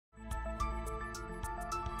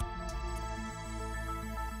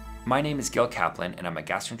My name is Gil Kaplan, and I'm a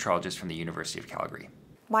gastroenterologist from the University of Calgary.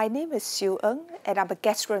 My name is Siew Ng, and I'm a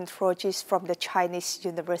gastroenterologist from the Chinese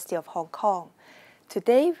University of Hong Kong.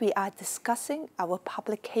 Today, we are discussing our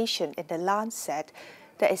publication in the Lancet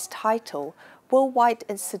that is titled Worldwide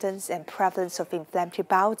Incidence and Prevalence of Inflammatory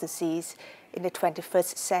Bowel Disease in the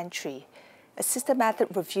 21st Century, a systematic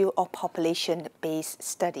review of population-based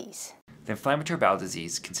studies. The inflammatory bowel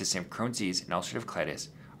disease, consisting of Crohn's disease and ulcerative colitis,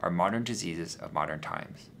 are modern diseases of modern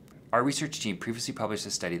times. Our research team previously published a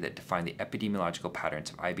study that defined the epidemiological patterns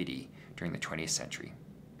of IBD during the 20th century.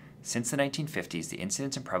 Since the 1950s, the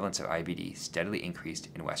incidence and prevalence of IBD steadily increased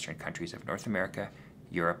in Western countries of North America,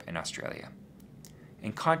 Europe, and Australia.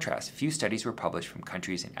 In contrast, few studies were published from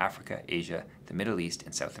countries in Africa, Asia, the Middle East,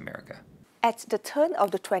 and South America. At the turn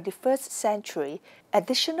of the 21st century,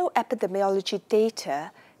 additional epidemiology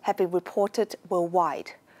data have been reported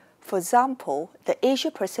worldwide. For example, the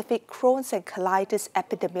Asia-Pacific Crohn's and Colitis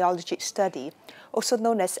Epidemiology Study, also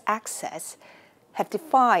known as ACCESS, have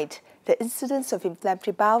defined the incidence of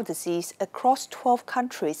inflammatory bowel disease across 12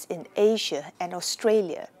 countries in Asia and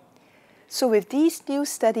Australia. So with these new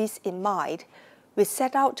studies in mind, we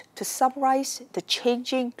set out to summarize the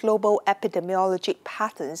changing global epidemiologic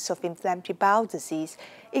patterns of inflammatory bowel disease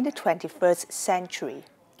in the 21st century.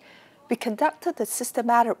 We conducted a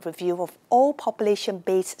systematic review of all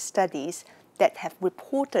population-based studies that have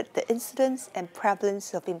reported the incidence and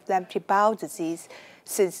prevalence of inflammatory bowel disease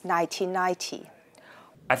since 1990.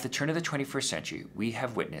 At the turn of the 21st century, we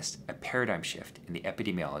have witnessed a paradigm shift in the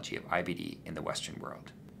epidemiology of IBD in the Western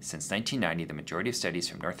world. Since 1990, the majority of studies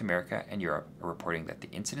from North America and Europe are reporting that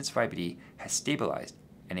the incidence of IBD has stabilized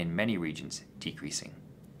and in many regions decreasing.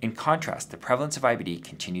 In contrast, the prevalence of IBD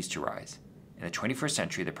continues to rise. In the 21st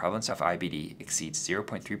century, the prevalence of IBD exceeds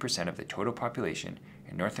 0.3% of the total population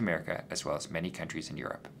in North America as well as many countries in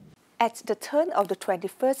Europe. At the turn of the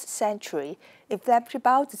 21st century, inflammatory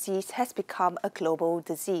bowel disease has become a global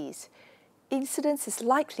disease. Incidence is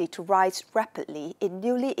likely to rise rapidly in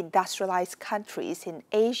newly industrialized countries in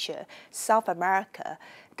Asia, South America,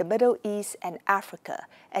 the Middle East, and Africa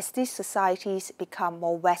as these societies become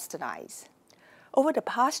more westernized. Over the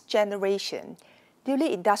past generation,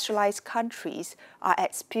 newly industrialized countries are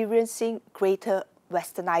experiencing greater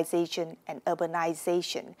westernization and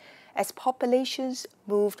urbanization as populations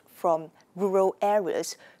moved from rural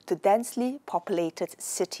areas to densely populated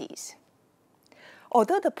cities.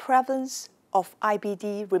 Although the prevalence of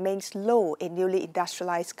IBD remains low in newly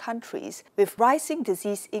industrialized countries, with rising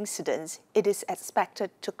disease incidence, it is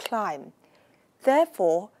expected to climb.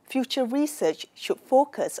 Therefore, future research should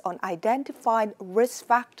focus on identifying risk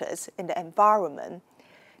factors in the environment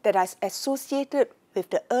that are associated with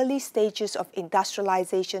the early stages of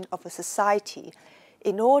industrialization of a society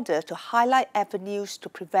in order to highlight avenues to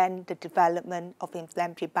prevent the development of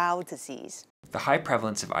inflammatory bowel disease. The high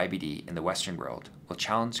prevalence of IBD in the Western world will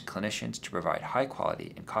challenge clinicians to provide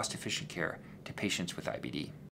high-quality and cost-efficient care to patients with IBD.